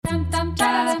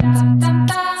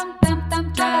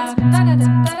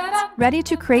ready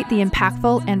to create the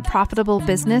impactful and profitable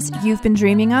business you've been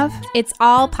dreaming of? It's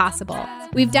all possible.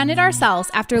 We've done it ourselves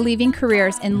after leaving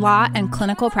careers in law and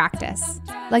clinical practice.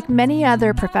 Like many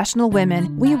other professional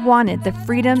women, we wanted the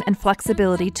freedom and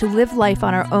flexibility to live life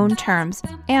on our own terms,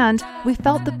 and we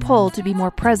felt the pull to be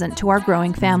more present to our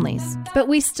growing families. But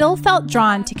we still felt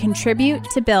drawn to contribute,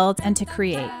 to build, and to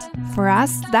create. For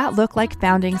us, that looked like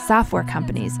founding software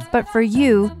companies, but for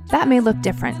you, that may look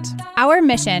different. Our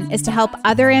mission is to help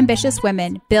other ambitious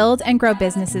women build and grow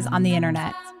businesses on the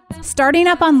internet. Starting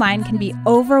up online can be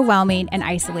overwhelming and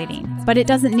isolating, but it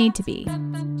doesn't need to be.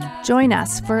 Join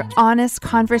us for honest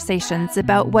conversations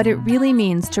about what it really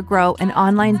means to grow an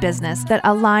online business that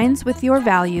aligns with your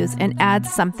values and adds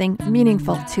something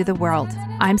meaningful to the world.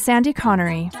 I'm Sandy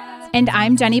Connery. And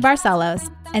I'm Jenny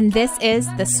Barcelos, and this is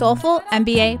the Soulful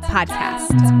MBA Podcast.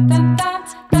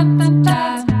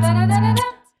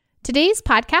 Today's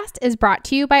podcast is brought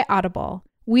to you by Audible.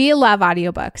 We love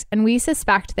audiobooks, and we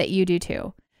suspect that you do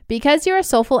too. Because you're a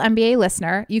Soulful MBA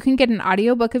listener, you can get an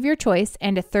audiobook of your choice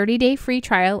and a 30-day free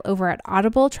trial over at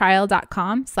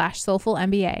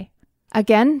audibletrial.com/soulfulmba.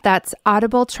 Again, that's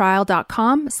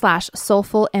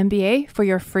audibletrial.com/soulfulmba for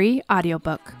your free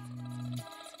audiobook.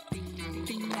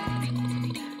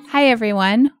 Hi,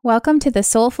 everyone. Welcome to the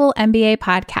Soulful MBA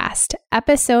Podcast,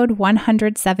 episode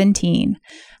 117.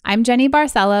 I'm Jenny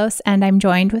Barcelos, and I'm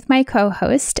joined with my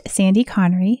co-host, Sandy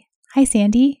Connery. Hi,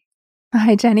 Sandy.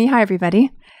 Hi, Jenny. Hi,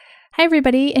 everybody. Hi,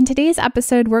 everybody. In today's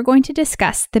episode, we're going to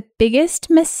discuss the biggest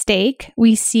mistake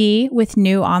we see with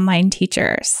new online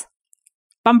teachers.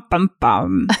 Bum, bum,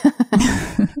 bum.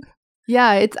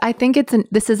 Yeah,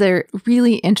 this is a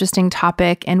really interesting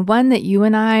topic, and one that you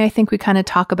and I think we kind of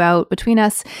talk about between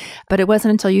us, but it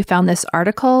wasn't until you found this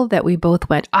article that we both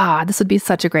went, this would be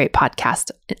such a great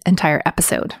podcast entire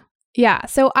episode. Yeah.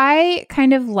 So I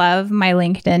kind of love my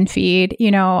LinkedIn feed. You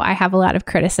know, I have a lot of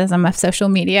criticism of social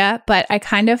media, but I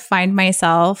kind of find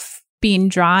myself being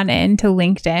drawn into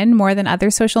LinkedIn more than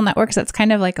other social networks. That's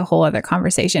kind of like a whole other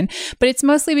conversation. But it's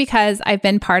mostly because I've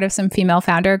been part of some female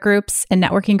founder groups and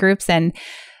networking groups. And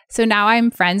so now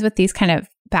I'm friends with these kind of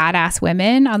badass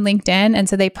women on LinkedIn. And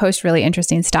so they post really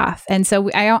interesting stuff. And so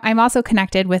I'm also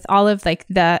connected with all of like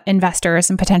the investors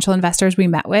and potential investors we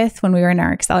met with when we were in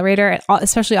our accelerator,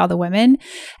 especially all the women.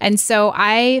 And so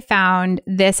I found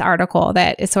this article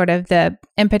that is sort of the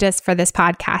impetus for this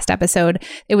podcast episode.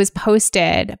 It was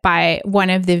posted by one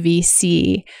of the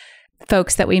VC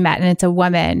folks that we met, and it's a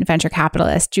woman venture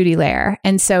capitalist, Judy Lair.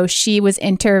 And so she was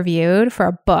interviewed for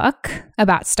a book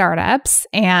about startups,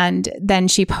 and then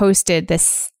she posted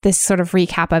this sort of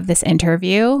recap of this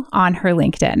interview on her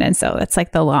LinkedIn. And so it's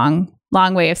like the long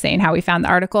way of saying how we found the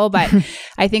article. But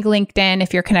I think LinkedIn,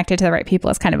 if you're connected to the right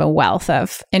people, is kind of a wealth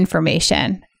of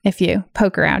information if you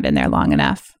poke around in there long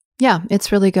enough. Yeah,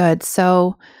 it's really good.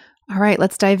 So all right,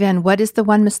 let's dive in. What is the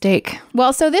one mistake?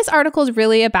 Well, so this article is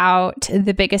really about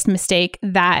the biggest mistake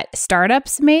that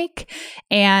startups make.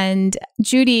 And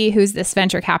Judy, who's this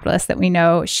venture capitalist that we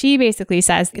know, she basically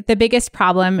says the biggest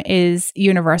problem is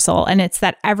universal. And it's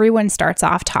that everyone starts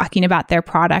off talking about their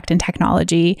product and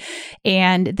technology.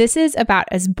 And this is about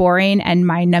as boring and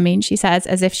mind-numbing, she says,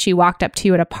 as if she walked up to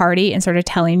you at a party and started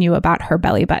telling you about her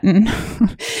belly button.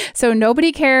 So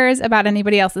nobody cares about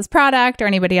anybody else's product or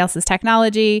anybody else's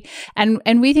technology.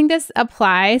 And we think this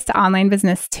applies to online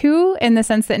business too, in the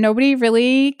sense that nobody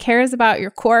really cares about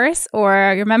your course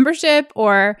or your membership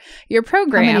or your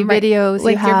program. How many videos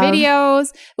like you have. your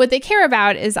videos. What they care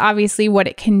about is obviously what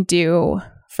it can do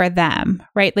for them,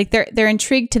 right? Like they're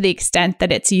intrigued to the extent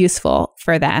that it's useful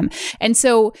for them. And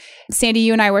so, Sandy,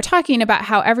 you and I were talking about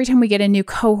how every time we get a new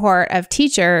cohort of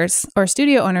teachers or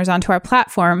studio owners onto our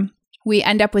platform, we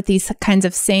end up with these kinds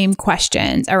of same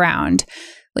questions around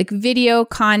like video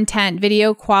content,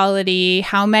 video quality,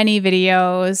 how many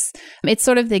videos. It's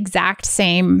sort of the exact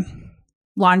same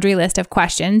laundry list of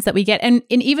questions that we get. And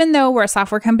even though we're a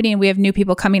software company and we have new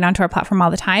people coming onto our platform all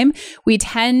the time, we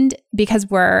tend, because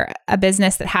we're a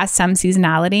business that has some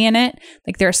seasonality in it,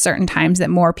 like there are certain times that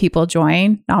more people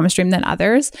join NamaStream than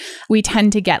others, we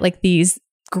tend to get like these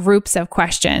groups of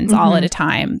questions all at a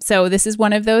time. So this is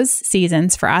one of those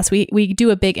seasons for us. We do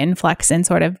a big influx in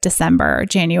sort of December or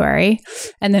January,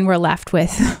 and then we're left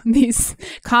with these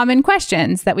common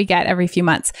questions that we get every few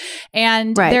months.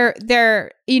 And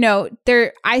they're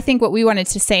I think what we wanted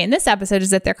to say in this episode is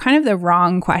that they're kind of the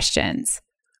wrong questions.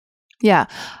 Yeah.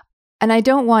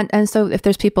 And so if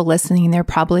there's people listening, they're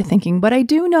probably thinking, but I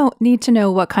do need to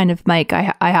know what kind of mic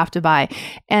I have to buy.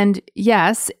 And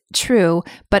yes, true,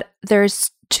 but there's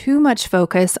too much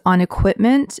focus on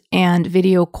equipment and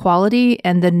video quality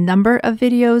and the number of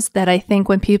videos that I think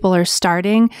when people are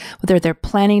starting, whether they're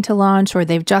planning to launch or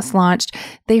they've just launched,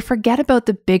 they forget about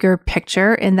the bigger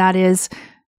picture. And that is,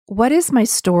 what is my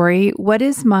story?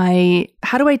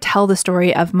 How do I tell the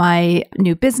story of my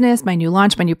new business, my new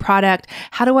launch, my new product?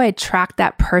 How do I attract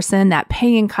that person, that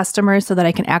paying customer, so that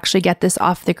I can actually get this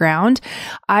off the ground?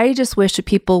 I just wish that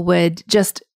people would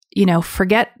just,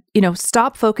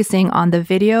 stop focusing on the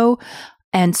video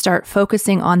and start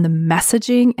focusing on the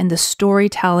messaging and the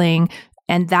storytelling.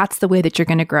 And that's the way that you're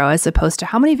going to grow, as opposed to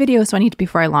how many videos do I need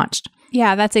before I launched?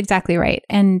 Yeah, that's exactly right.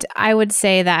 And I would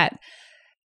say that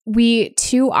we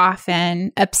too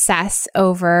often obsess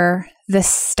over the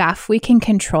stuff we can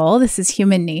control. This is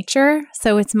human nature.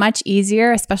 So it's much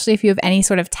easier, especially if you have any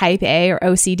sort of type A or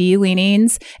OCD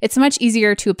leanings, it's much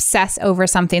easier to obsess over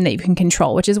something that you can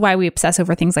control, which is why we obsess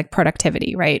over things like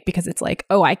productivity, right? Because it's like,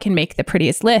 oh, I can make the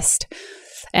prettiest list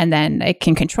and then I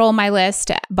can control my list,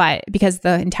 but because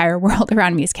the entire world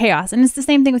around me is chaos. And it's the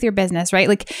same thing with your business, right?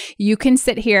 Like you can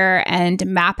sit here and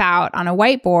map out on a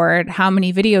whiteboard how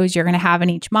many videos you're going to have in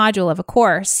each module of a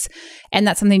course. And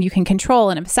that's something you can control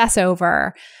and obsess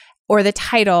over, or the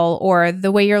title, or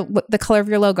the way the color of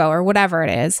your logo, or whatever it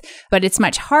is. But it's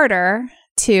much harder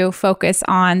to focus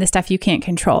on the stuff you can't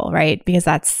control, right? Because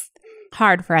that's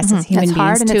hard for us as human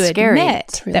beings to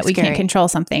admit that we can't control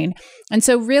something. And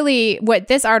so really what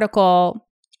this article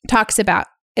talks about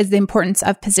is the importance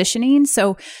of positioning.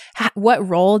 So what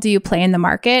role do you play in the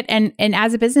market? And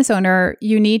as a business owner,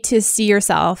 you need to see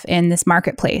yourself in this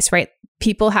marketplace, right?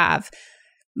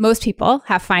 Most people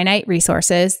have finite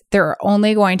resources. They're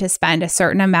only going to spend a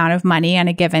certain amount of money on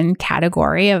a given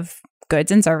category of goods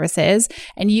and services.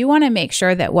 And you want to make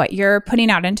sure that what you're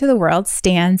putting out into the world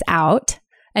stands out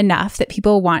enough that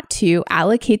people want to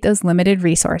allocate those limited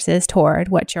resources toward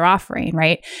what you're offering,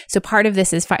 right? So part of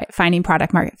this is finding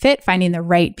product market fit, finding the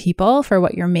right people for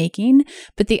what you're making.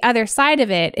 But the other side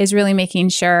of it is really making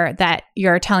sure that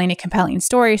you're telling a compelling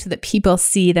story so that people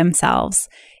see themselves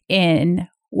in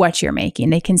what you're making.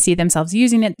 They can see themselves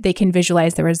using it. They can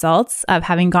visualize the results of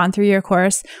having gone through your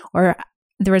course, or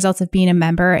the results of being a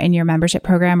member in your membership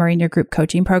program or in your group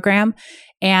coaching program.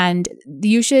 And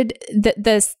you should,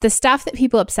 the stuff that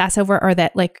people obsess over, or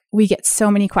that like we get so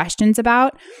many questions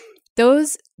about,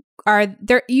 those are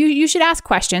there. You should ask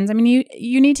questions. I mean,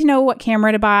 you need to know what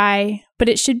camera to buy, but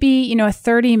it should be, a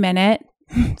 30-minute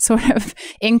sort of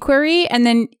inquiry, and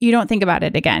then you don't think about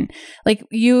it again. Like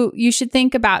you should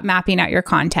think about mapping out your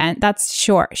content. That's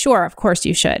sure, of course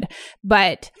you should.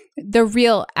 But the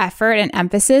real effort and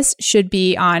emphasis should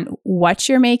be on what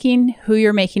you're making, who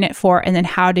you're making it for, and then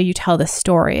how do you tell the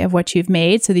story of what you've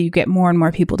made so that you get more and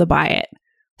more people to buy it.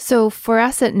 So for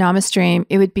us at NamaStream,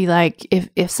 it would be like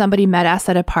if somebody met us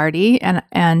at a party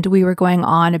and we were going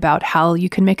on about how you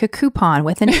can make a coupon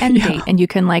with an end date and you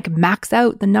can like max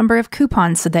out the number of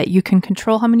coupons so that you can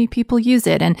control how many people use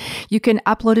it, and you can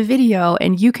upload a video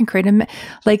and you can create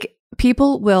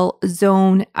people will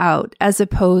zone out, as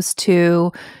opposed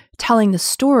to telling the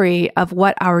story of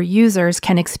what our users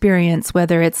can experience,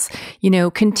 whether it's,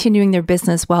 continuing their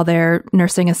business while they're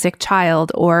nursing a sick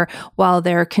child, or while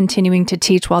they're continuing to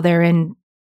teach while they're in,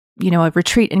 a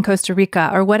retreat in Costa Rica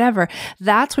or whatever.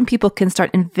 That's when people can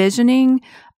start envisioning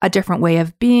a different way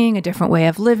of being, a different way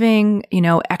of living,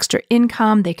 extra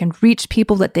income. They can reach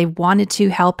people that they wanted to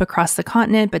help across the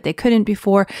continent, but they couldn't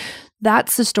before.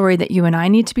 That's the story that you and I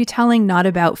need to be telling, not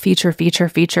about feature.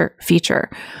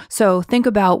 So think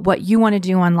about what you want to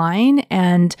do online,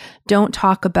 and don't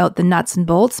talk about the nuts and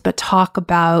bolts, but talk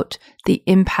about the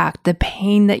impact, the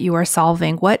pain that you are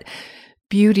solving. What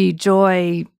beauty,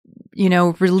 joy,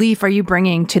 relief are you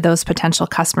bringing to those potential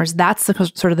customers? That's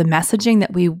the sort of the messaging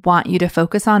that we want you to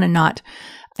focus on, and not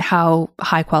how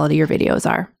high quality your videos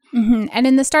are. Mm-hmm. And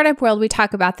in the startup world, we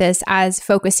talk about this as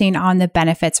focusing on the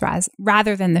benefits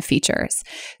rather than the features.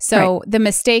 So The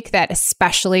mistake that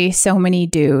especially so many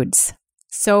dudes,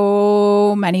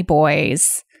 so many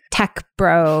boys, tech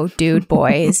bro dude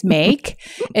boys make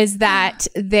is that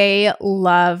they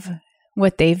love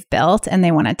what they've built and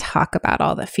they want to talk about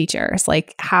all the features,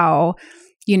 like how,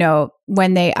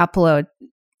 when they upload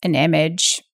an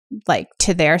image like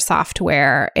to their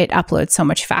software, it uploads so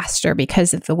much faster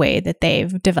because of the way that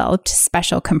they've developed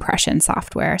special compression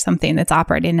software, something that's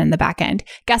operating in the back end.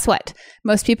 Guess what?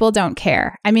 Most people don't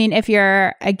care. I mean, if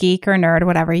you're a geek or nerd or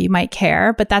whatever, you might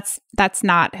care, but that's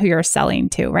not who you're selling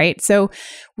to, right? So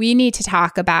we need to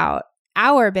talk about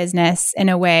our business in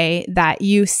a way that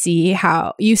you see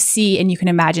and you can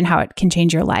imagine how it can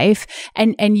change your life.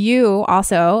 And you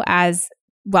also, as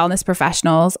wellness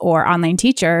professionals or online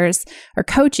teachers or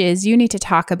coaches, you need to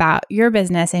talk about your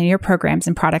business and your programs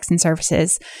and products and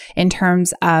services in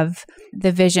terms of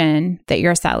the vision that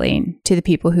you're selling to the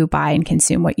people who buy and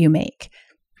consume what you make.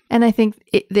 And I think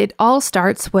it all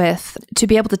starts with, to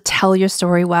be able to tell your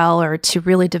story well or to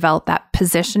really develop that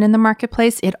position in the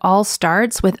marketplace, it all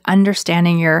starts with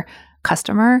understanding your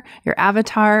customer, your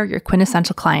avatar, your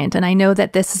quintessential client. And I know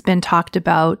that this has been talked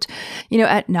about,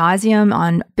 ad nauseum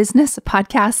on business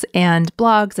podcasts and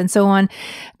blogs and so on,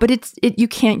 but you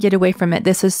can't get away from it.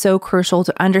 This is so crucial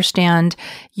to understand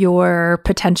your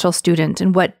potential student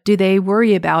and what do they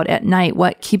worry about at night?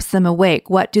 What keeps them awake?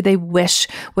 What do they wish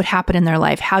would happen in their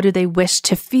life? How do they wish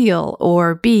to feel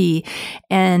or be?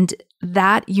 And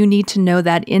that you need to know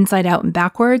that inside out and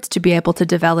backwards to be able to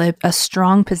develop a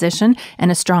strong position and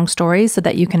a strong story so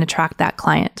that you can attract that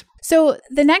client. So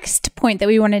the next point that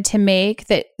we wanted to make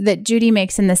that Judy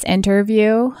makes in this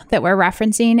interview that we're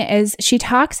referencing is she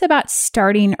talks about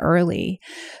starting early.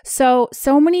 So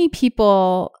many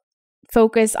people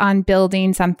focus on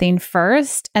building something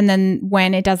first, and then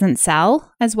when it doesn't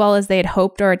sell as well as they had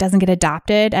hoped or it doesn't get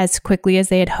adopted as quickly as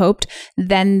they had hoped,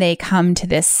 then they come to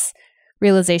this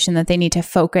realization that they need to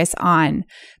focus on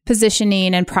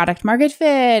positioning and product market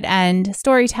fit and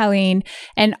storytelling.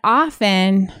 And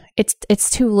often it's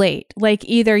too late. Like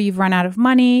either you've run out of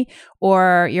money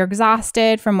or you're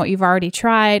exhausted from what you've already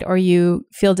tried, or you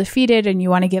feel defeated and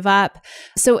you want to give up.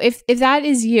 So if that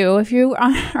is you, if you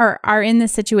are in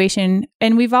this situation,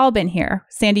 and we've all been here,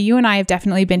 Sandy, you and I have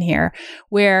definitely been here,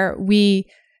 where we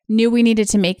knew we needed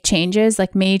to make changes,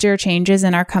 like major changes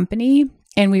in our company,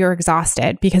 and we were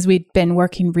exhausted because we'd been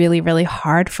working really, really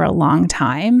hard for a long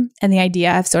time. And the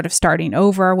idea of sort of starting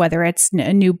over, whether it's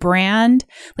a new brand,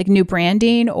 like new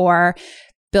branding, or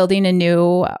building a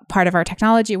new part of our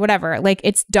technology, whatever, like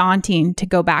it's daunting to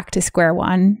go back to square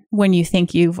one when you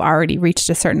think you've already reached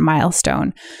a certain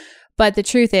milestone. But the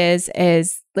truth is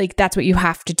like, that's what you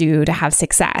have to do to have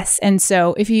success. And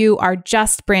so if you are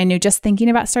just brand new, just thinking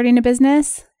about starting a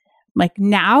business, like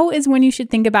now is when you should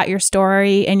think about your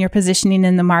story and your positioning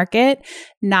in the market,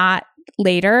 not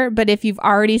later. But if you've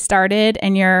already started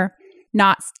and you're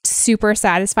not super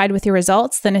satisfied with your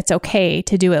results, then it's okay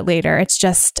to do it later. It's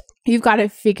just, you've got to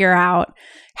figure out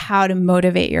how to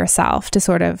motivate yourself to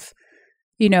sort of,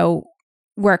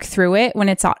 work through it when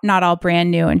it's not all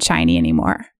brand new and shiny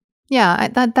anymore. Yeah,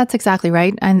 that's exactly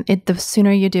right. And the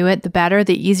sooner you do it, the better,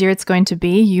 the easier it's going to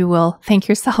be. You will thank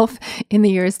yourself in the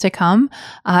years to come.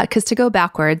 Because to go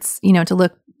backwards, to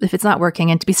look, if it's not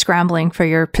working, and to be scrambling for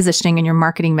your positioning and your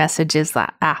marketing message is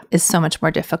so much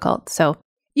more difficult. So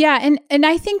yeah, and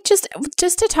I think just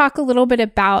to talk a little bit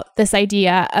about this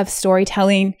idea of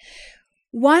storytelling,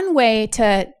 one way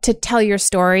to tell your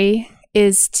story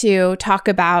is to talk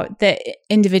about the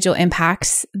individual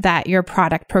impacts that your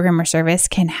product, program, or service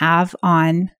can have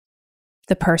on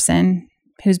the person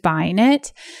who's buying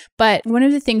it. But one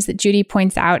of the things that Judy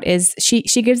points out is she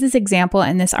gives this example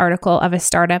in this article of a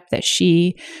startup that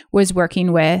she was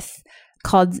working with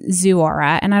called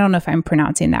Zuora. And I don't know if I'm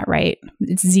pronouncing that right.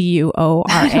 It's Zuora.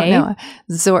 I don't know.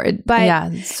 Zuora.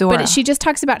 But she just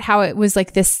talks about how it was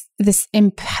like this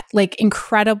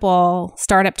incredible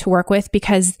startup to work with,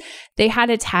 because they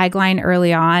had a tagline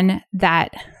early on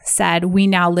that said, "We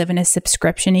now live in a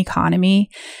subscription economy."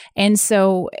 And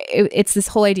so it's this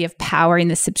whole idea of powering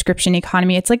the subscription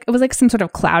economy. It was like some sort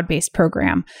of cloud-based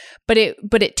program, but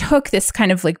it took this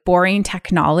kind of like boring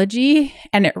technology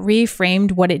and it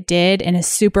reframed what it did in a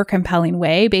super compelling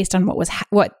way based on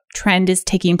what trend is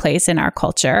taking place in our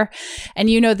culture. And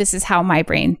this is how my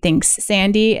brain thinks,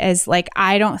 Sandy, is like,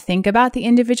 I don't think about the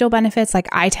individual benefits. Like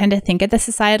I tend to think at the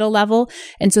societal level.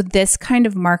 And so this kind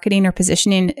of marketing or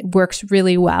positioning works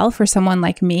really well for someone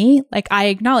like me. Like I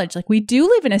acknowledge, like we do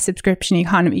live in a subscription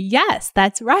economy. Yes,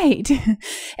 that's right.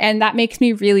 And that makes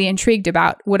me really intrigued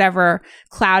about whatever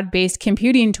cloud-based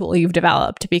computing tool you've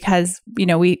developed, because,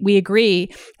 we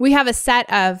agree. We have a set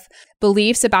of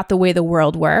beliefs about the way the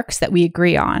world works that we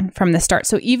agree on from the start.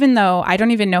 So even though I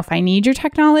don't even know if I need your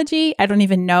technology, I don't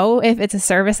even know if it's a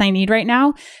service I need right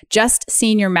now, just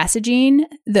seeing your messaging,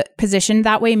 the position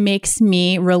that way makes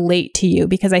me relate to you,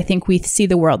 because I think we see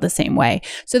the world the same way.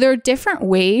 So there are different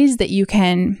ways that you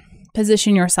can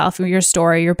position yourself, your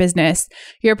story, your business,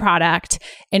 your product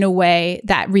in a way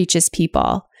that reaches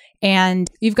people.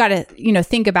 And you've got to,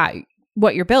 think about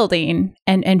what you're building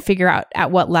and figure out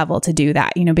at what level to do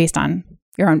that, based on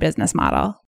your own business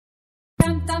model.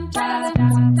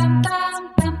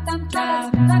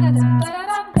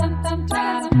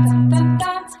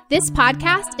 This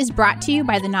podcast is brought to you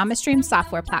by the NamaStream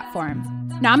software platform.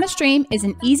 NamaStream is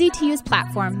an easy-to-use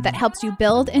platform that helps you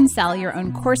build and sell your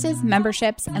own courses,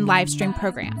 memberships, and live stream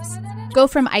programs. Go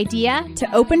from idea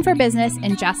to open for business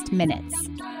in just minutes.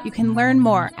 You can learn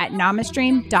more at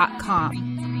namastream.com.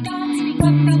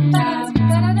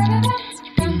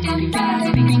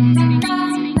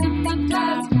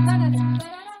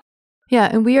 Yeah,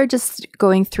 and we are just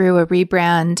going through a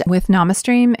rebrand with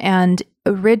NamaStream. And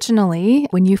originally,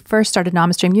 when you first started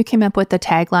NamaStream, you came up with the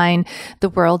tagline, "The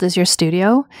world is your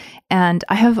studio." And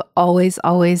I have always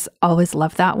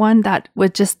loved that one. That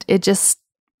would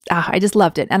I just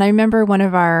loved it. And I remember one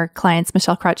of our clients,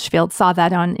 Michelle Crutchfield, saw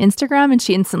that on Instagram and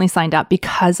she instantly signed up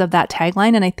because of that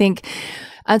tagline. And I think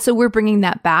so we're bringing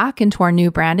that back into our new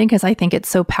branding because I think it's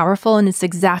so powerful. And it's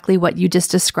exactly what you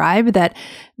just described, that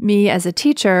me as a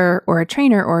teacher or a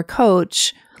trainer or a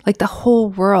coach, like the whole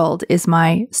world is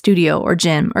my studio or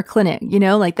gym or clinic,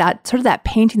 like that sort of that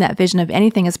painting that vision of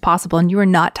anything is possible. And you are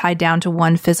not tied down to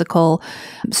one physical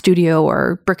studio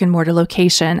or brick and mortar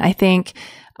location. I think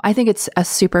it's a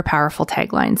super powerful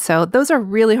tagline. So those are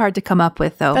really hard to come up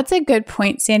with, though. That's a good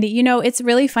point, Sandy. It's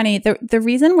really funny. The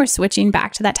reason we're switching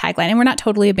back to that tagline, and we're not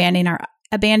totally abandoning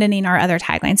our other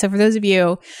tagline. So for those of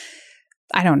you,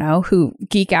 I don't know, who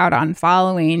geek out on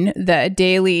following the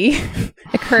daily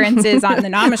occurrences on the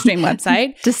NamaStream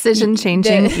website. Decision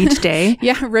changing each day.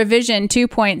 Yeah, revision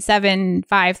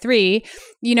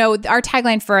 2.753. Our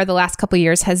tagline for the last couple of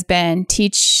years has been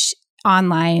teach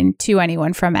online to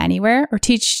anyone from anywhere, or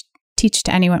teach to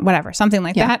anyone, whatever, something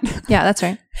like that. Yeah, that's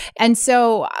right. And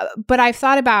so, but I've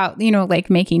thought about, like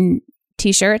making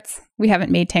t-shirts. We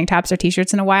haven't made tank tops or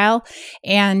t-shirts in a while.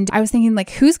 And I was thinking, like,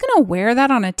 who's going to wear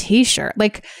that on a t-shirt?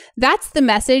 Like, that's the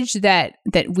message that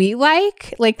we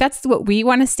like. Like, that's what we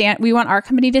want to stand. We want our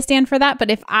company to stand for that. But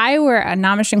if I were a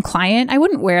NamaStream client, I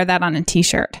wouldn't wear that on a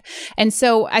t-shirt. And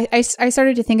so I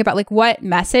started to think about, like, what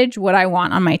message would I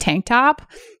want on my tank top?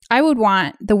 I would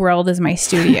want the world as my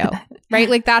studio, right?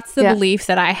 Like, that's the belief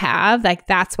that I have. Like,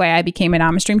 that's why I became a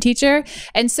NamaStream teacher.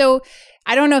 And so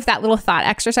I don't know if that little thought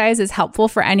exercise is helpful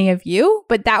for any of you,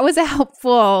 but that was a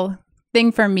helpful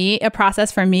thing for me, a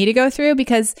process for me to go through,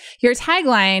 because your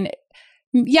tagline,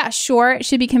 yeah, sure, it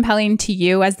should be compelling to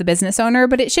you as the business owner,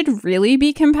 but it should really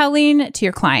be compelling to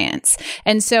your clients.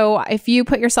 And so if you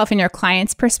put yourself in your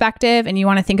client's perspective and you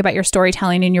want to think about your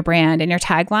storytelling and your brand and your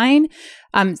tagline,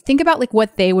 think about like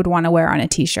what they would want to wear on a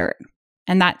t-shirt.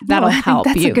 And that'll help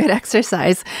you. That's a good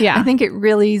exercise. Yeah. I think it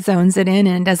really zones it in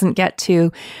and doesn't get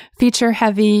too feature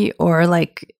heavy, or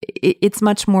like it's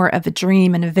much more of a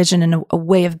dream and a vision and a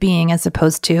way of being, as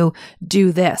opposed to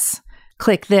do this,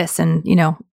 click this, and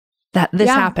that this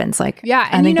happens. Like, yeah.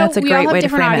 And I think that's a great way to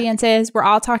frame different audiences. We're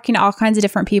all talking to all kinds of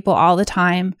different people all the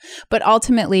time, but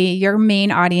ultimately your main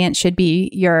audience should be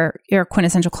your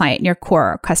quintessential client, your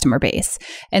core customer base.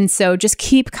 And so just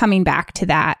keep coming back to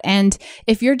that. And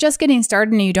if you're just getting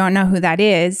started and you don't know who that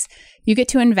is, you get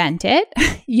to invent it.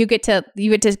 You get to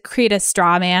create a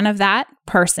straw man of that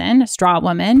person, a straw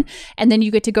woman, and then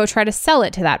you get to go try to sell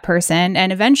it to that person.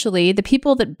 And eventually the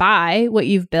people that buy what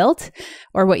you've built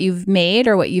or what you've made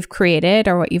or what you've created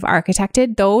or what you've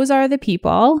architected, those are the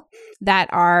people that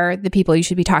are the people you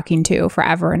should be talking to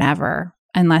forever and ever,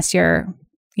 unless your,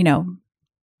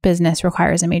 business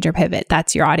requires a major pivot.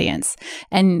 That's your audience.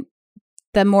 And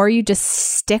the more you just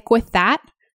stick with that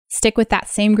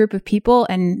same group of people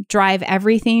and drive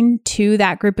everything to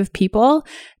that group of people,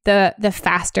 the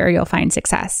faster you'll find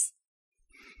success.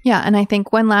 Yeah. And I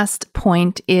think one last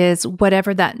point is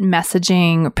whatever that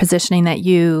messaging or positioning that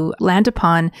you land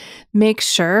upon, make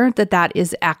sure that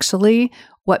is actually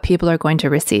what people are going to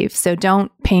receive. So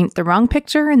don't paint the wrong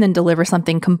picture and then deliver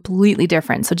something completely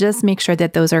different. So just make sure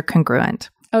that those are congruent.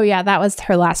 Oh yeah, that was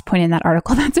her last point in that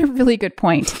article. That's a really good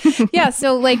point. Yeah,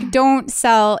 so like don't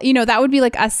sell, that would be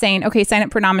like us saying, okay, sign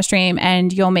up for NamaStream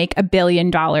and you'll make $1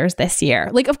 billion this year.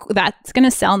 Like that's going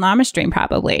to sell NamaStream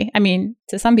probably. I mean,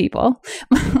 to some people,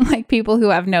 like people who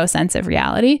have no sense of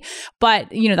reality. But,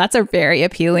 that's a very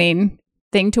appealing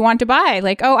thing to want to buy.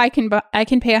 Like, oh, I can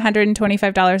pay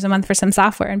 $125 a month for some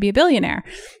software and be a billionaire.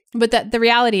 But the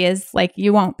reality is like,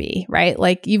 you won't be, right?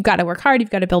 Like you've got to work hard.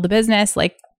 You've got to build a business.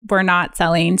 Like, we're not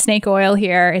selling snake oil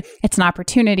here. It's an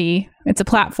opportunity. It's a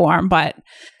platform. But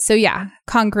so yeah,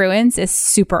 congruence is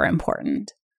super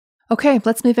important. Okay,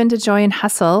 let's move into joy and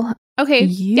hustle. Okay.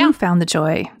 You found the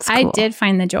joy. Cool. I did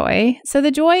find the joy. So the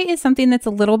joy is something that's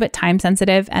a little bit time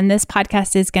sensitive. And this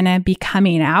podcast is going to be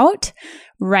coming out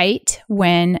right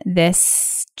when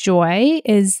this joy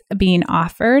is being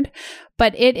offered.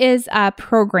 But it is a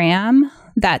program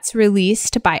that's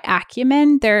released by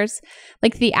Acumen. There's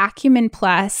like the Acumen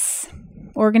Plus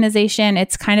organization.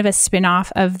 It's kind of a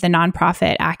spinoff of the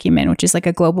nonprofit Acumen, which is like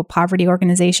a global poverty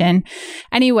organization.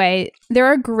 Anyway, there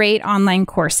are great online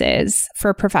courses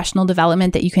for professional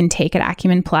development that you can take at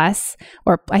Acumen Plus,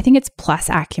 or I think it's Plus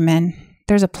Acumen.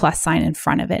 There's a plus sign in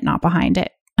front of it, not behind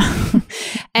it.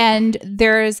 And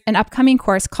there's an upcoming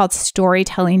course called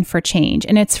Storytelling for Change,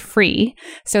 and it's free.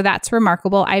 So that's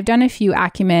remarkable. I've done a few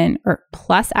Acumen or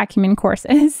Plus Acumen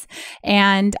courses,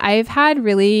 and I've had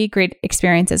really great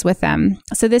experiences with them.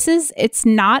 So it's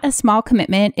not a small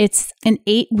commitment. It's an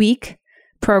 8-week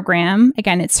program.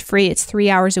 Again, it's free. It's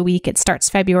 3 hours a week. It starts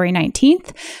February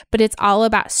 19th, but it's all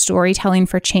about storytelling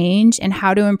for change and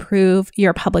how to improve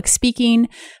your public speaking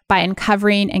by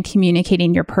uncovering and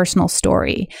communicating your personal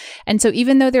story. And so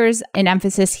even though there's an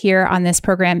emphasis here on this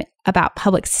program about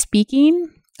public speaking,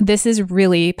 this is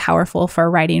really powerful for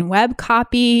writing web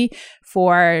copy,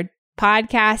 for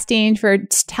podcasting, for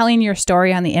telling your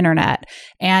story on the internet.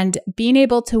 And being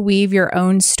able to weave your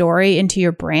own story into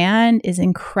your brand is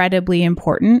incredibly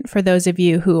important for those of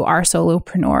you who are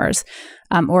solopreneurs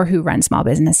or who run small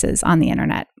businesses on the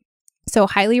internet. So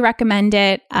highly recommend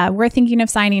it. We're thinking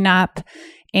of signing up,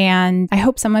 and I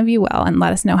hope some of you will, and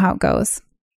let us know how it goes.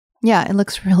 Yeah, it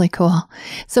looks really cool.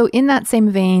 So in that same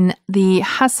vein, The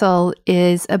Hustle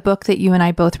is a book that you and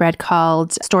I both read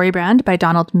called StoryBrand by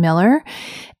Donald Miller.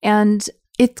 And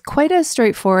it's quite a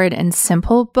straightforward and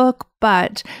simple book,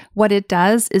 but what it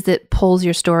does is it pulls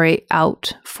your story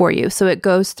out for you. So it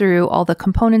goes through all the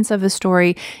components of a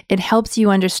story. It helps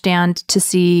you understand to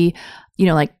see,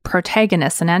 like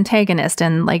protagonist and antagonist,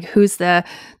 and like who's the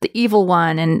evil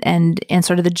one, and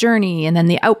sort of the journey, and then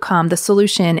the outcome, the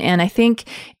solution. And I think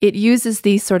it uses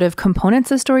these sort of components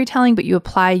of storytelling, but you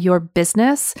apply your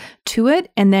business to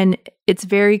it. And then it's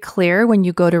very clear when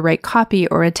you go to write copy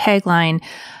or a tagline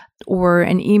or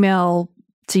an email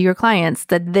to your clients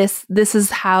that this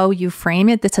is how you frame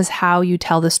it. This is how you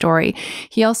tell the story.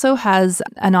 He also has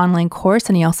an online course,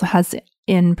 and he also has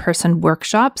in-person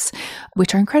workshops,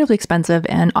 which are incredibly expensive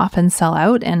and often sell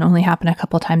out and only happen a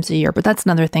couple times a year. But that's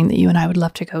another thing that you and I would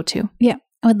love to go to. Yeah,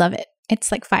 I would love it. It's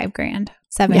like $5,000,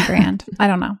 $7,000. I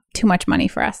don't know. Too much money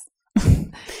for us.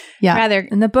 Yeah.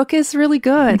 And the book is really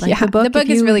good. The book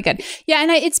is really good. Yeah.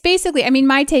 And it's basically,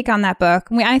 my take on that book,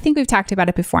 I think we've talked about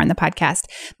it before in the podcast.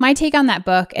 My take on that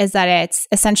book is that it's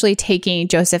essentially taking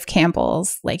Joseph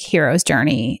Campbell's hero's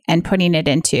journey and putting it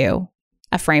into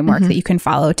a framework that you can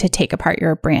follow to take apart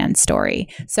your brand story.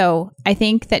 So I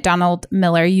think that Donald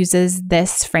Miller uses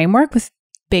this framework with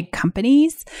big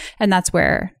companies, and that's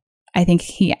where I think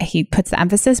he puts the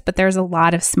emphasis. But there's a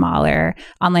lot of smaller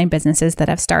online businesses that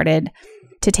have started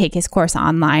to take his course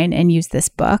online and use this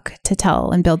book to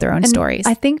tell and build their own stories.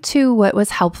 I think too, what was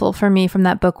helpful for me from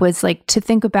that book was to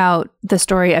think about the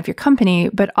story of your company,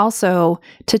 but also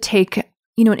to take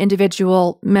an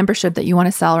individual membership that you want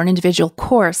to sell or an individual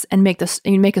course and make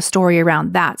a story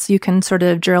around that. So you can sort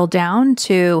of drill down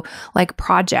to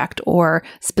project or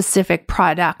specific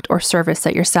product or service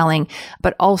that you're selling,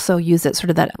 but also use it sort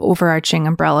of that overarching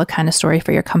umbrella kind of story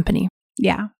for your company.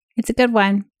 Yeah, it's a good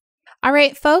one. All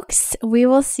right, folks, we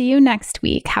will see you next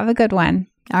week. Have a good one.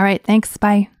 All right, thanks.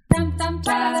 Bye.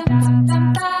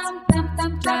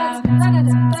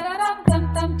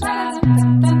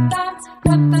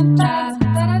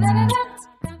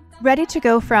 Ready to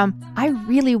go from, I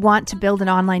really want to build an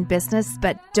online business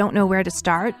but don't know where to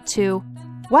start, to,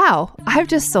 wow, I've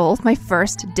just sold my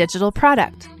first digital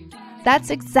product.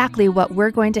 That's exactly what we're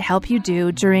going to help you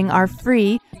do during our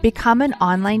free Become an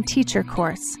Online Teacher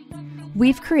course.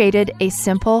 We've created a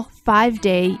simple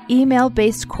 5-day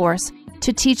email-based course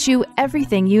to teach you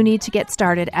everything you need to get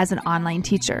started as an online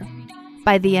teacher.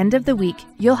 By the end of the week,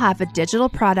 you'll have a digital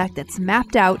product that's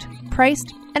mapped out,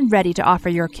 priced, and ready to offer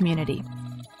your community.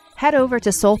 Head over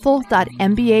to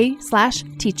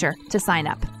soulful.mba/teacher to sign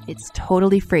up. It's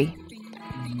totally free.